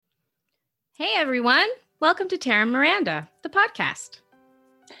Hey everyone, welcome to Tara and Miranda, the podcast.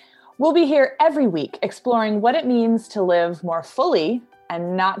 We'll be here every week exploring what it means to live more fully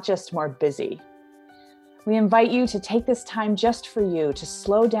and not just more busy. We invite you to take this time just for you to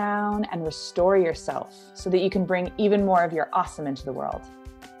slow down and restore yourself so that you can bring even more of your awesome into the world.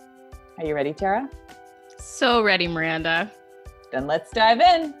 Are you ready, Tara? So ready, Miranda. Then let's dive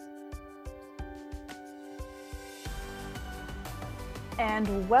in.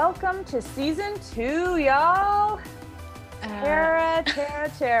 And welcome to season 2, y'all. Tara.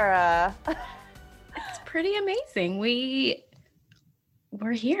 It's pretty amazing.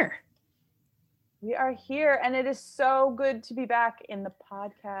 We're here. We are here, and it is so good to be back in the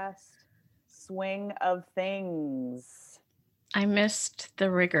podcast swing of things. I missed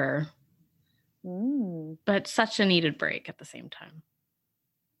the rigor, but such a needed break at the same time.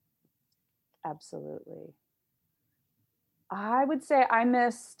 Absolutely. I would say I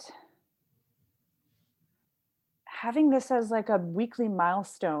missed having this as like a weekly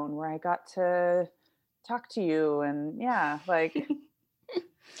milestone where I got to talk to you and I feel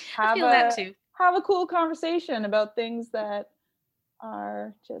that too. Have a cool conversation about things that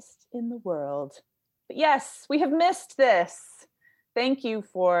are just in the world. But yes, we have missed this. Thank you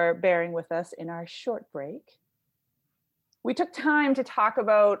for bearing with us in our short break. We took time to talk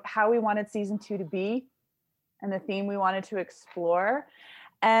about how we wanted season 2 to be and the theme we wanted to explore.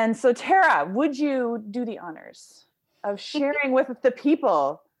 And so, Tara, would you do the honors of sharing with the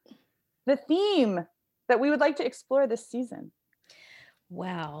people the theme that we would like to explore this season?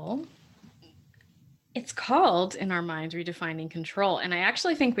 Well, it's called, in our minds, Redefining Control. And I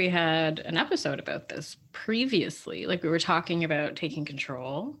actually think we had an episode about this previously. Like we were talking about taking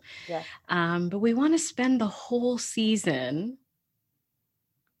control. Yeah. But we want to spend the whole season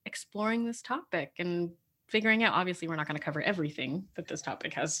exploring this topic and figuring out, obviously, we're not going to cover everything that this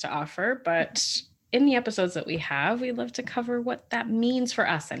topic has to offer, but in the episodes that we have, we'd love to cover what that means for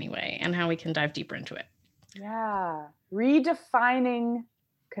us anyway, and how we can dive deeper into it. Yeah. Redefining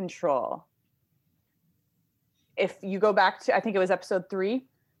control. If you go back to, I think it was episode 3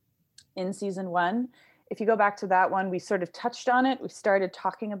 in season 1. If you go back to that one, we sort of touched on it. We started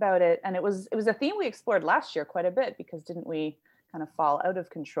talking about it. And it was a theme we explored last year quite a bit, because didn't we kind of fall out of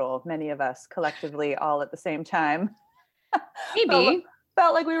control, many of us collectively all at the same time? Maybe.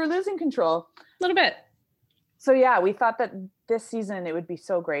 Felt like we were losing control. A little bit. So yeah, we thought that this season it would be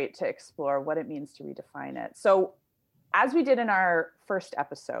so great to explore what it means to redefine it. So as we did in our first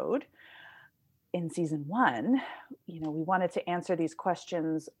episode in season 1, we wanted to answer these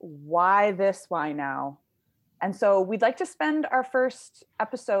questions. Why this? Why now? And so we'd like to spend our first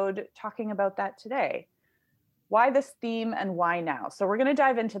episode talking about that today. Why this theme and why now? So we're going to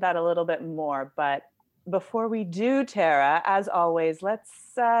dive into that a little bit more. But before we do, Tara, as always, let's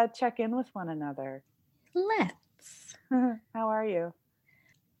check in with one another. Let's. How are you?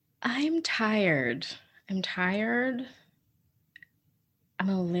 I'm tired. I'm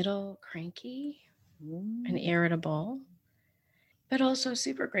a little cranky and irritable, but also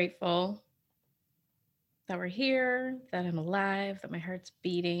super grateful that we're here, that I'm alive, that my heart's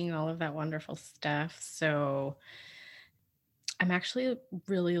beating, all of that wonderful stuff. So I'm actually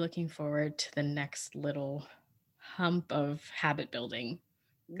really looking forward to the next little hump of habit building,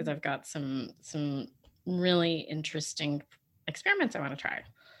 because I've got some really interesting experiments I want to try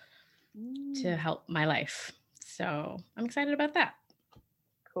to help my life. So I'm excited about that.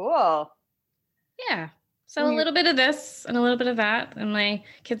 Cool. Yeah. So a little bit of this and a little bit of that. In my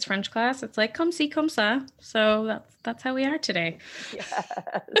kids' French class, it's like, comme ci, comme ça. So that's how we are today. Yes.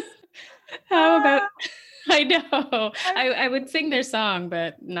 How about, I know, I would sing their song,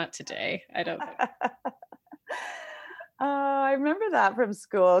 but not today. I don't think. I remember that from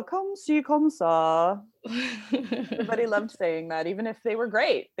school. Comme ci, comme ça. Everybody loved saying that. Even if they were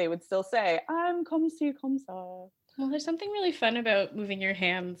great, they would still say, I'm comme ci, comme ça. Well, there's something really fun about moving your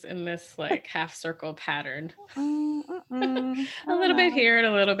hands in this like half circle pattern. A little bit here and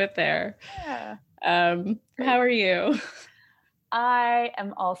a little bit there. Yeah. How are you? I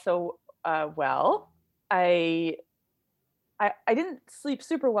am also well. I didn't sleep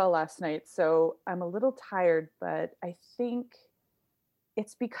super well last night, so I'm a little tired, but I think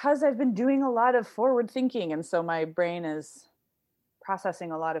it's because I've been doing a lot of forward thinking, and so my brain is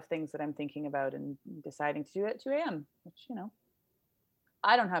processing a lot of things that I'm thinking about and deciding to do at 2 a.m., which,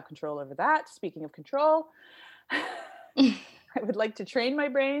 I don't have control over that. Speaking of control, I would like to train my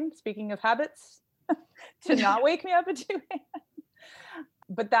brain, speaking of habits, to not wake me up at 2 a.m.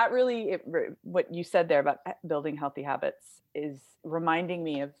 But that really, what you said there about building healthy habits is reminding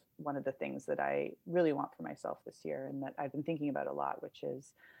me of one of the things that I really want for myself this year and that I've been thinking about a lot, which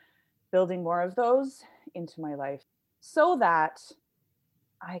is building more of those into my life so that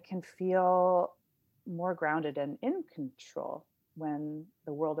I can feel more grounded and in control when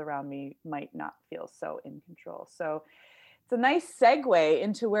the world around me might not feel so in control. So it's a nice segue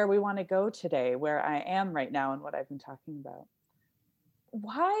into where we want to go today, where I am right now and what I've been talking about.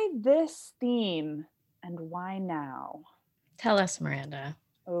 Why this theme and why now? Tell us, Miranda.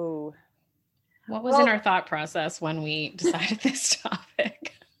 Oh, what was in our thought process when we decided this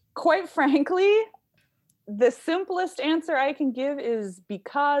topic? Quite frankly, the simplest answer I can give is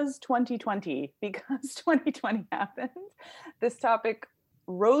because 2020 happened. This topic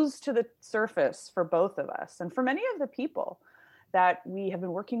rose to the surface for both of us and for many of the people that we have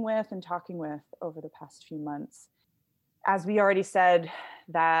been working with and talking with over the past few months. As we already said,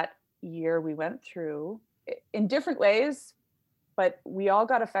 that year we went through in different ways, but we all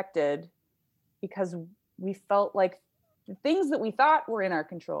got affected because we felt like the things that we thought were in our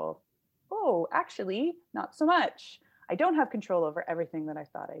control, oh, actually, not so much. I don't have control over everything that I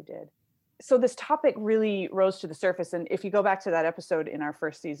thought I did. So this topic really rose to the surface. And if you go back to that episode in our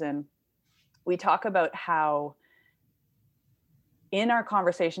first season, we talk about how in our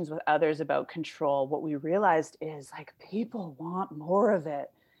conversations with others about control, what we realized is like people want more of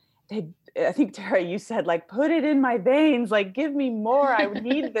it. I think, Tara, you said, like, put it in my veins, like, give me more. I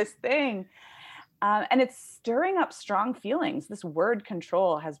need this thing. And it's stirring up strong feelings. This word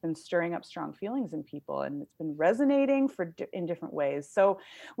control has been stirring up strong feelings in people, and it's been resonating in different ways. So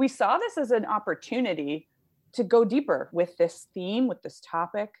we saw this as an opportunity to go deeper with this theme, with this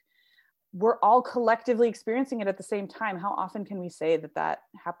topic. We're all collectively experiencing it at the same time. How often can we say that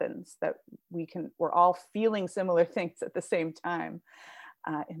happens, that we're all feeling similar things at the same time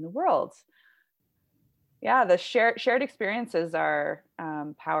in the world? Yeah, the shared experiences are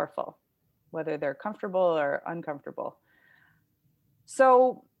powerful, whether they're comfortable or uncomfortable.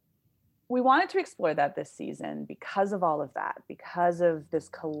 So we wanted to explore that this season because of all of that, because of this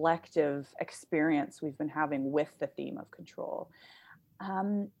collective experience we've been having with the theme of control.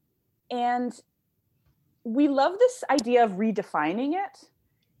 And we love this idea of redefining it,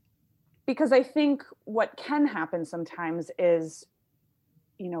 because I think what can happen sometimes is,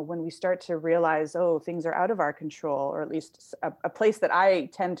 when we start to realize, oh, things are out of our control, or at least a place that I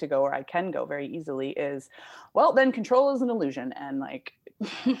tend to go, or I can go very easily, is, well, then control is an illusion, and like,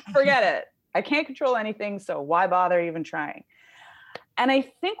 forget it. I can't control anything, so why bother even trying? And I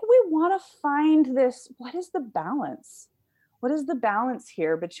think we want to find this, what is the balance? What is the balance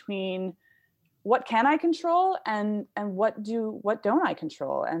here between what can I control and what don't I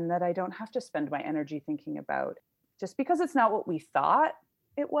control, and that I don't have to spend my energy thinking about? Just because it's not what we thought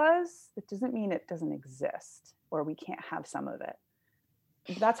it was, it doesn't mean it doesn't exist or we can't have some of it.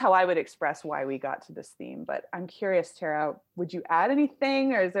 That's how I would express why we got to this theme. But I'm curious, Tara, would you add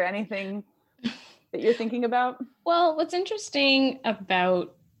anything, or is there anything that you're thinking about? Well, what's interesting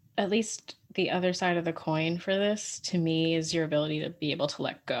about at least the other side of the coin for this, to me, is your ability to be able to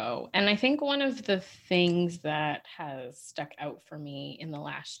let go. And I think one of the things that has stuck out for me in the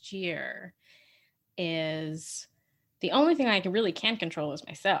last year is the only thing I really can control is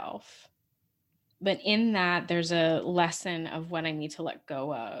myself. But in that, there's a lesson of what I need to let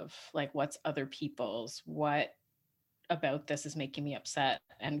go of, like what's other people's, what about this is making me upset,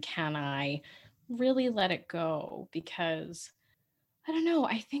 and can I really let it go? Because I don't know,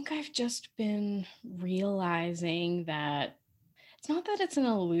 I think I've just been realizing that it's not that it's an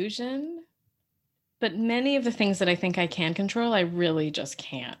illusion, but many of the things that I think I can control, I really just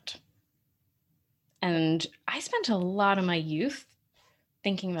can't. And I spent a lot of my youth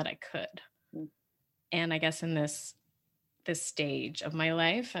thinking that I could. And I guess in this stage of my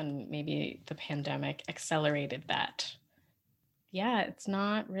life, and maybe the pandemic accelerated that. Yeah, it's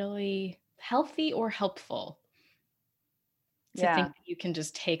not really healthy or helpful to think that you can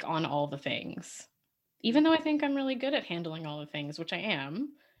just take on all the things, even though I think I'm really good at handling all the things, which I am,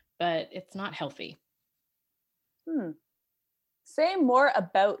 but it's not healthy. Say more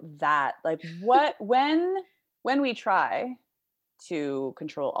about that. Like, what when we try to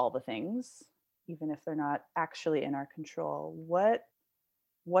control all the things, even if they're not actually in our control,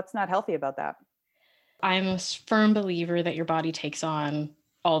 what's not healthy about that? I'm a firm believer that your body takes on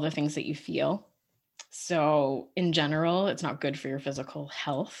all the things that you feel. So in general, it's not good for your physical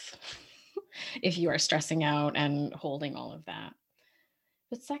health if you are stressing out and holding all of that.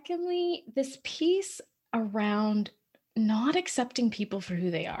 But secondly, this piece around not accepting people for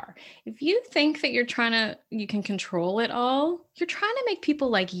who they are. If you think that you can control it all, you're trying to make people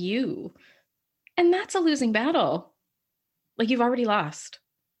like you. And that's a losing battle. Like, you've already lost.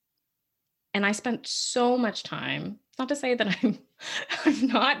 And I spent so much time, not to say that I'm I'm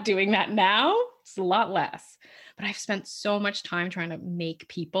not doing that now. It's a lot less. But I've spent so much time trying to make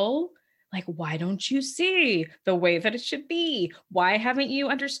people like, why don't you see the way that it should be? Why haven't you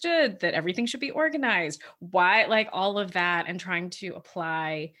understood that everything should be organized? Why, like all of that, and trying to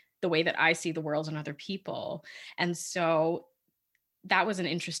apply the way that I see the world and other people. And so that was an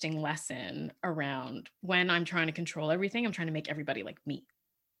interesting lesson around when I'm trying to control everything, I'm trying to make everybody like me.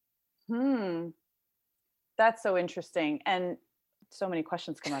 Hmm. That's so interesting. And so many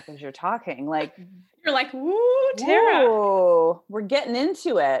questions come up as you're talking. Like, You're like, woo, Tara. whoa, we're getting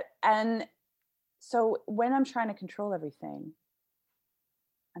into it. And so when I'm trying to control everything,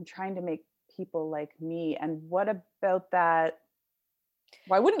 I'm trying to make people like me. And what about that?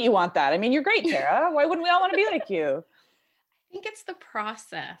 Why wouldn't you want that? I mean, you're great, Tara. Why wouldn't we all want to be like you? I think it's the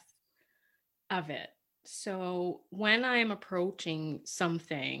process of it. So when I'm approaching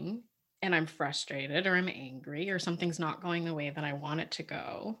something and I'm frustrated or I'm angry or something's not going the way that I want it to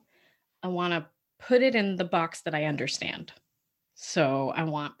go, I want to put it in the box that I understand. So I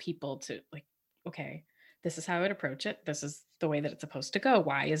want people to like, okay, this is how I would approach it. This is the way that it's supposed to go.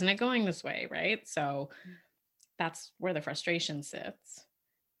 Why isn't it going this way? Right. So that's where the frustration sits.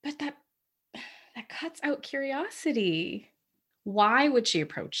 But that cuts out curiosity. Why would she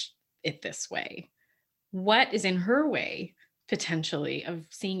approach it this way? What is in her way potentially of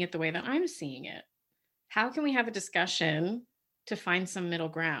seeing it the way that I'm seeing it? How can we have a discussion to find some middle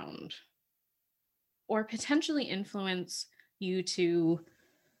ground or potentially influence you to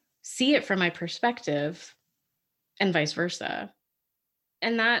see it from my perspective and vice versa?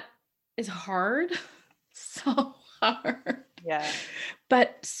 And that is hard. So hard. Yeah.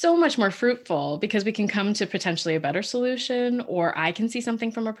 But so much more fruitful because we can come to potentially a better solution, or I can see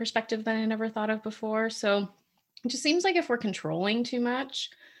something from a perspective that I never thought of before. So it just seems like if we're controlling too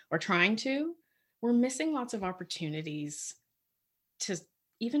much or trying to, we're missing lots of opportunities to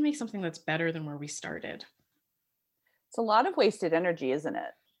even make something that's better than where we started. It's a lot of wasted energy, isn't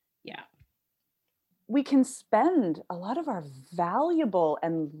it? Yeah. We can spend a lot of our valuable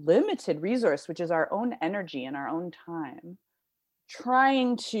and limited resource, which is our own energy and our own time,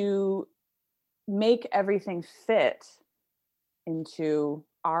 trying to make everything fit into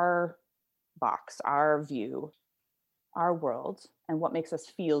our box, our view, our world, and what makes us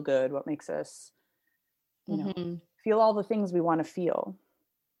feel good, what makes us, feel all the things we want to feel.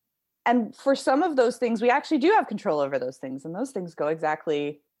 And for some of those things, we actually do have control over those things, and those things go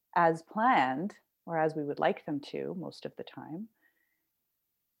exactly as planned or as we would like them to most of the time.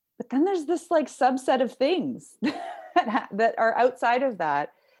 But then there's this like subset of things that are outside of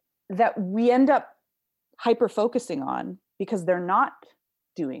that we end up hyper focusing on because they're not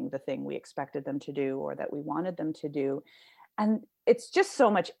doing the thing we expected them to do or that we wanted them to do. And it's just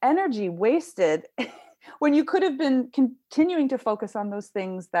so much energy wasted when you could have been continuing to focus on those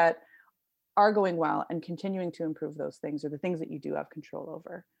things that are going well and continuing to improve those things or the things that you do have control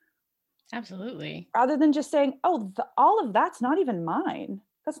over. Absolutely. Rather than just saying, oh, all of that's not even mine.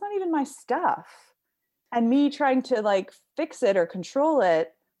 That's not even my stuff. And me trying to like fix it or control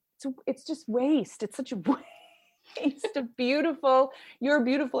it, it's just waste. It's such a waste of your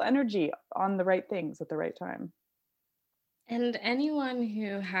beautiful energy on the right things at the right time. And anyone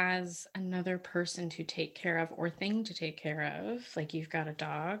who has another person to take care of or thing to take care of, like you've got a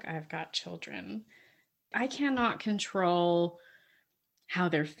dog, I've got children, I cannot control how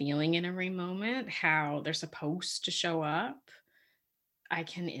they're feeling in every moment, how they're supposed to show up. I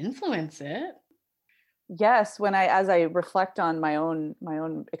can influence it. Yes, as I reflect on my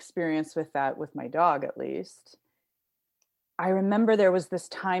own experience with that, with my dog at least, I remember there was this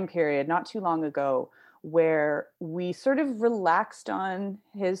time period not too long ago where we sort of relaxed on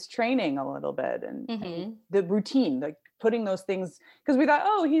his training a little bit and the routine, like putting those things, because we thought,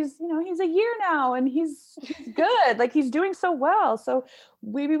 oh, he's a year now and he's good, like he's doing so well, so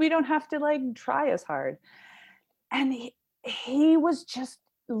maybe we don't have to like try as hard. And he was just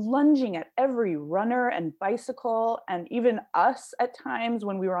lunging at every runner and bicycle and even us at times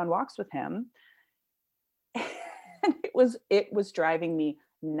when we were on walks with him. And it was driving me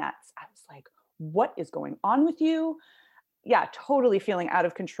nuts. I was like, what is going on with you? Yeah, totally feeling out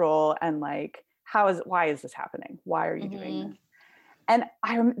of control and like, why is this happening? Why are you doing this? And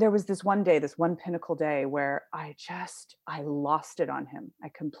there was this one pinnacle day where I lost it on him. I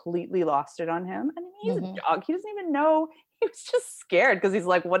completely lost it on him. And he's a dog. He doesn't even know. He was just scared because he's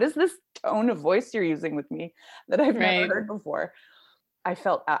like, what is this tone of voice you're using with me that I've never heard before? I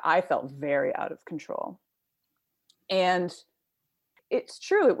felt very out of control. And it's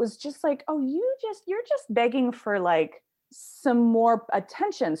true. It was just like, oh, you're just begging for like some more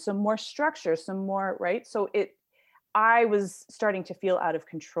attention, some more structure, some more, right? So I was starting to feel out of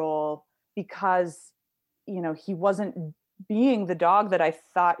control because, he wasn't being the dog that I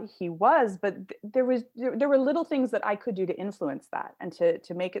thought he was, but there were little things that I could do to influence that and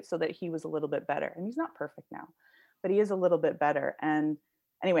to make it so that he was a little bit better. And he's not perfect now, but he is a little bit better. And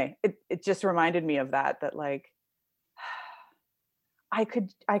anyway, it just reminded me of that like, I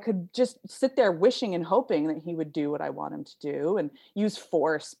could just sit there wishing and hoping that he would do what I want him to do and use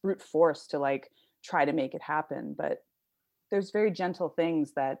brute force to like try to make it happen. But there's very gentle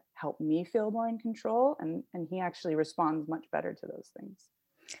things that help me feel more in control, and he actually responds much better to those things.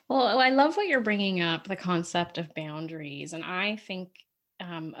 Well, I love what you're bringing up, the concept of boundaries. And I think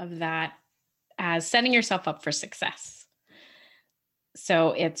of that as setting yourself up for success.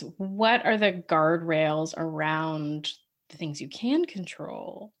 So it's, what are the guardrails around the things you can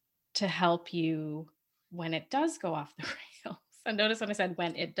control to help you when it does go off the rails? And notice when I said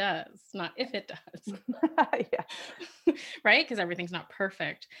when it does, not if it does. Yeah. Right? Because everything's not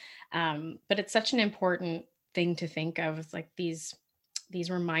perfect. But it's such an important thing to think of. It's like these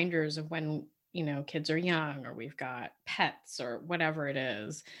reminders of when, kids are young, or we've got pets or whatever it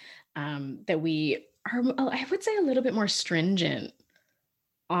is, that we are, I would say, a little bit more stringent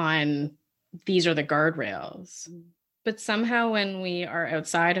on these are the guardrails. But somehow when we are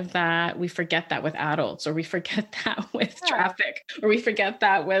outside of that, we forget that with adults, or we forget that with traffic, or we forget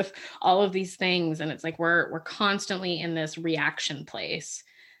that with all of these things. And it's like we're constantly in this reaction place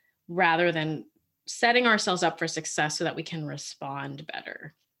rather than setting ourselves up for success so that we can respond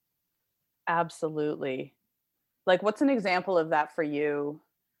better. Absolutely. Like, what's an example of that for you,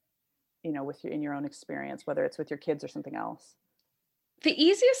 in your own experience, whether it's with your kids or something else? The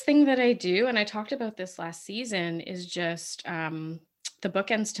easiest thing that I do, and I talked about this last season, is just the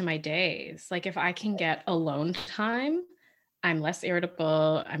bookends to my days. Like, if I can get alone time, I'm less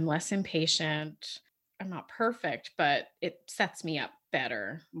irritable, I'm less impatient. I'm not perfect, but it sets me up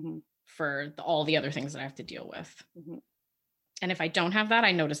better for all the other things that I have to deal with. And if I don't have that,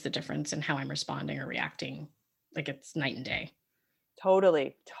 I notice the difference in how I'm responding or reacting. Like, it's night and day.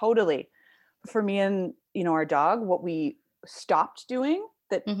 Totally. For me and, our dog, what we stopped doing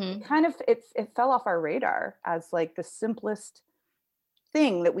that kind of, it fell off our radar as like the simplest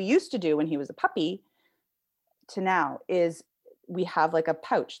thing that we used to do when he was a puppy to now is we have like a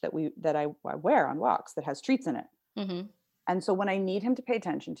pouch that I wear on walks that has treats in it. And so when I need him to pay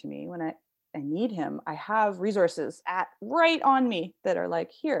attention to me, when I need him, I have resources right on me that are like,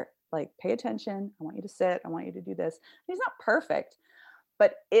 here, like, pay attention. I want you to sit. I want you to do this. He's not perfect,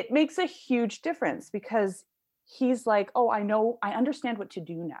 but it makes a huge difference because he's like, oh, I understand what to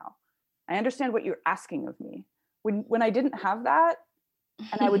do now. I understand what you're asking of me. When I didn't have that,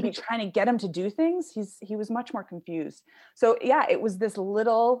 and I would be trying to get him to do things, he was much more confused. So yeah, it was this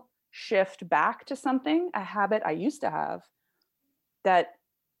little shift back to something, a habit I used to have that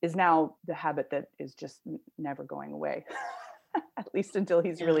is now the habit that is just never going away, at least until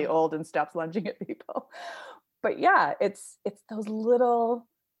he's really old and stops lunging at people. But yeah, it's those little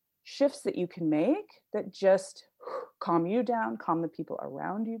shifts that you can make that just calm you down, calm the people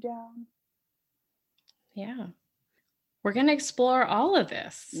around you down. Yeah. We're going to explore all of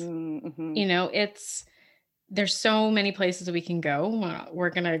this. There's so many places we can go. We're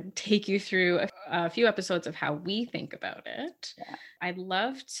going to take you through a few episodes of how we think about it. Yeah. I'd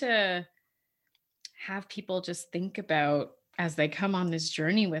love to have people just think about, as they come on this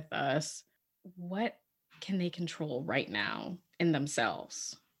journey with us, what can they control right now in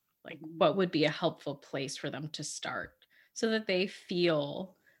themselves? Like, what would be a helpful place for them to start so that they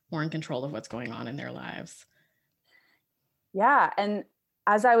feel more in control of what's going on in their lives? Yeah. And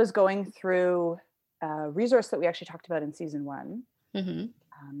as I was going through a resource that we actually talked about in season 1,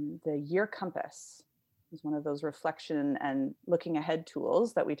 the Year Compass is one of those reflection and looking ahead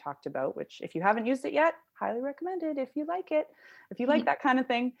tools that we talked about, which if you haven't used it yet, highly recommended if you like it, if you like that kind of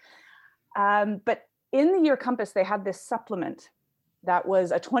thing. But in the Year Compass, they had this supplement that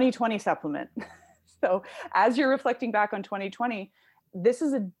was a 2020 supplement. So as you're reflecting back on 2020, this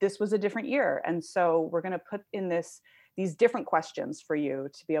was a different year. And so we're going to put in these different questions for you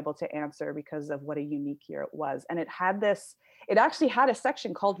to be able to answer because of what a unique year it was. And it actually had a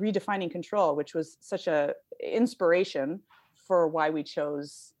section called Redefining Control, which was such a inspiration for why we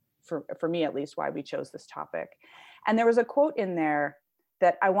chose, for me at least, why we chose this topic. And there was a quote in there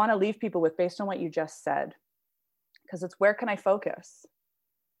that I want to leave people with based on what you just said, because it's, where can I focus?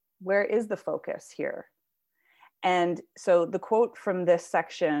 Where is the focus here? And so the quote from this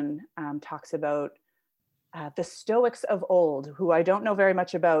section talks about the Stoics of old, who I don't know very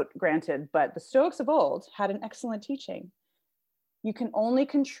much about, granted, but the Stoics of old had an excellent teaching. You can only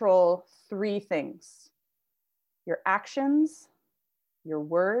control 3 things: your actions, your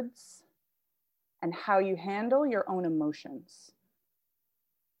words, and how you handle your own emotions.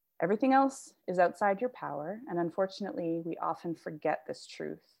 Everything else is outside your power, and unfortunately, we often forget this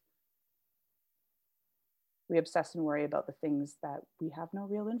truth. We obsess and worry about the things that we have no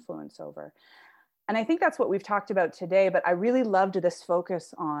real influence over. And I think that's what we've talked about today, but I really loved this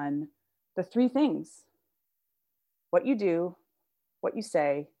focus on the three things: what you do, what you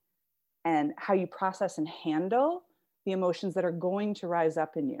say, and how you process and handle the emotions that are going to rise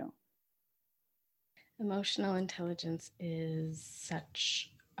up in you. Emotional intelligence is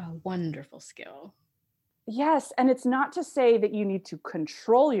such a wonderful skill. Yes, and it's not to say that you need to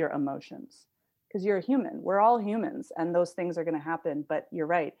control your emotions, because you're a human. We're all humans, and those things are going to happen. But you're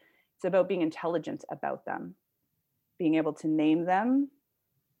right. It's about being intelligent about them, being able to name them,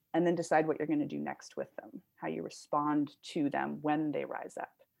 and then decide what you're going to do next with them, how you respond to them when they rise up.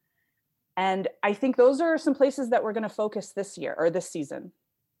 And I think those are some places that we're going to focus this year or this season,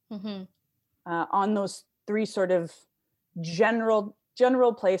 on those three sort of general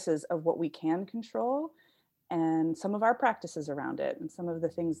places of what we can control, and some of our practices around it, and some of the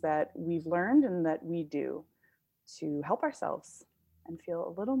things that we've learned and that we do to help ourselves and feel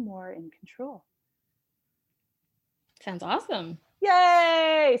a little more in control. Sounds awesome.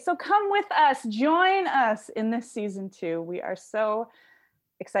 Yay! So come with us, join us in this season 2. We are so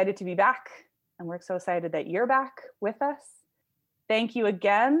excited to be back, and we're so excited that you're back with us. Thank you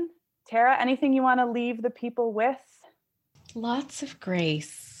again. Tara, anything you want to leave the people with? Lots of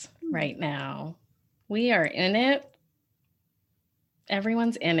grace right now. We are in it.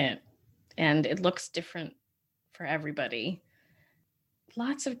 Everyone's in it, and it looks different for everybody.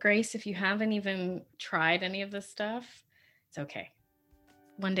 Lots of grace. If you haven't even tried any of this stuff, it's okay.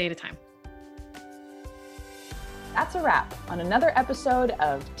 One day at a time. That's a wrap on another episode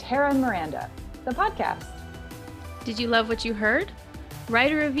of Tara and Miranda, the podcast. Did you love what you heard?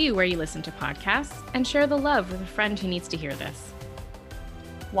 Write a review where you listen to podcasts and share the love with a friend who needs to hear this.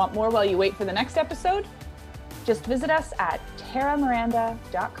 Want more while you wait for the next episode? Just visit us at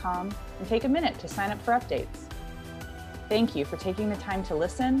taramiranda.com and take a minute to sign up for updates. Thank you for taking the time to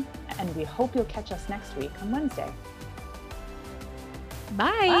listen, and we hope you'll catch us next week on Wednesday.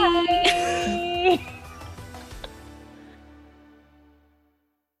 Bye. Bye.